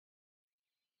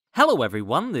Hello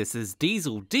everyone, this is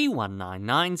Diesel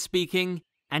D199 speaking,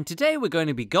 and today we're going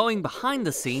to be going behind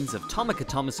the scenes of TOMICA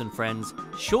Thomas Friends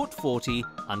Short 40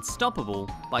 Unstoppable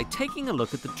by taking a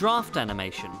look at the draft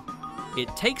animation.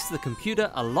 It takes the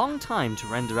computer a long time to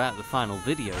render out the final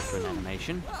video for an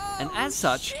animation, and as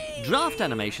such, draft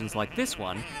animations like this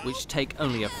one, which take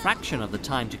only a fraction of the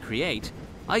time to create,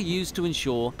 are used to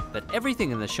ensure that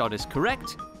everything in the shot is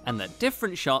correct and that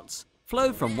different shots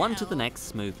flow from one to the next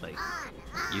smoothly.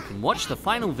 You can watch the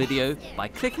final video by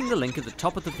clicking the link at the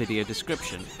top of the video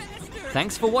description.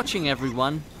 Thanks for watching,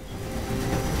 everyone.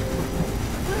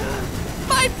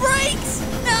 My brakes!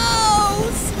 No!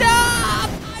 Stop!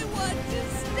 I want to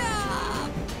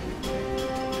stop!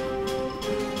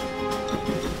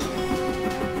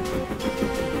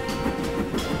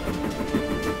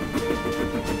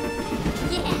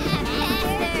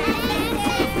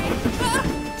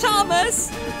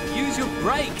 Thomas! Use your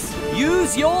brakes!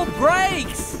 Use your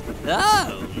brakes!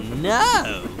 Oh,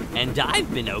 no! And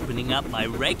I've been opening up my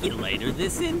regulator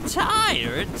this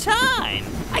entire time!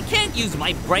 I can't use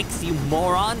my brakes, you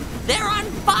moron! They're on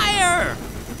fire!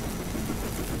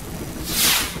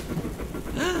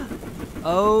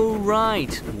 Oh,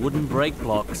 right. Wooden brake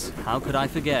blocks. How could I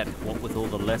forget? What with all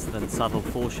the less than subtle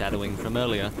foreshadowing from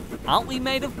earlier. Aren't we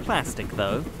made of plastic,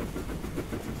 though?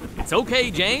 It's okay,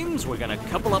 James. We're gonna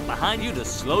couple up behind you to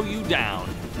slow you down,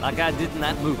 like I did in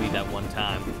that movie that one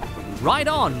time. Right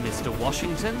on, Mr.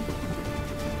 Washington.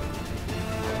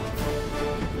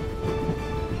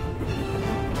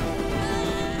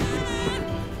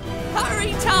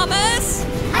 Hurry, Thomas!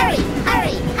 Hurry,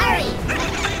 hurry, hurry!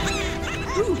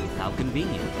 Ooh, how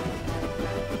convenient.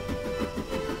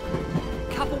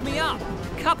 Couple me up!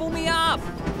 Couple me up!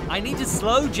 I need to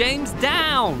slow James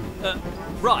down!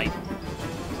 Right.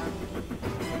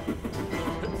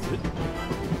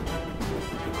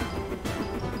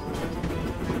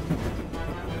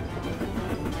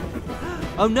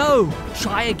 Oh no!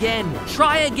 Try again!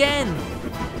 Try again!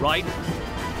 Right.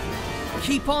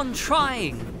 Keep on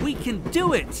trying! We can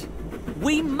do it!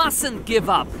 We mustn't give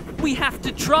up! We have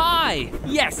to try!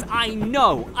 Yes, I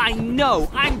know!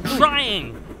 I'm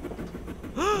trying!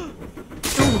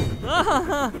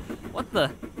 What the?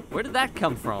 Where did that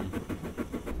come from?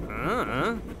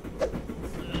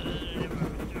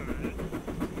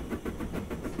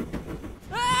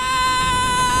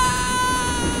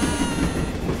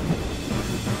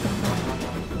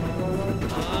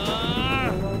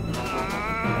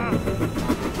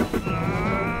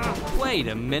 Wait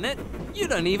a minute, you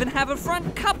don't even have a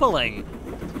front coupling!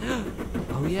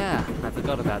 Oh yeah, I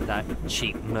forgot about that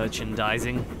cheap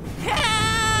merchandising.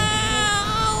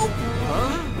 Help!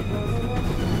 Huh?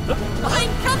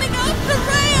 I'm coming off the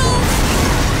rails!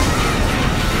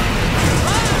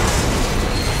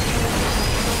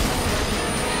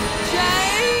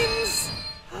 James!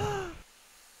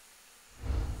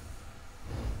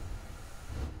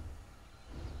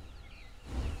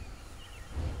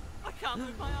 I can't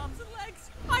move my arms and legs!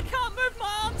 I can't move my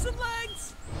arms and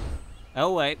legs!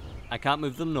 Oh wait, I can't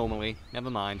move them normally, never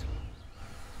mind.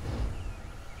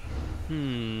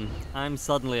 I'm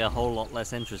suddenly a whole lot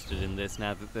less interested in this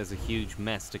now that there's a huge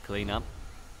mess to clean up.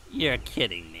 You're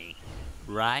kidding me,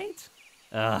 right?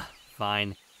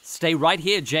 Fine. Stay right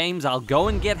here, James, I'll go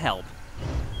and get help.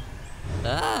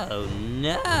 Oh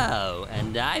no,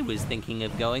 and I was thinking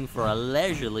of going for a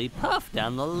leisurely puff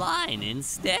down the line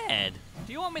instead.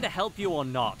 Do you want me to help you or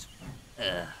not?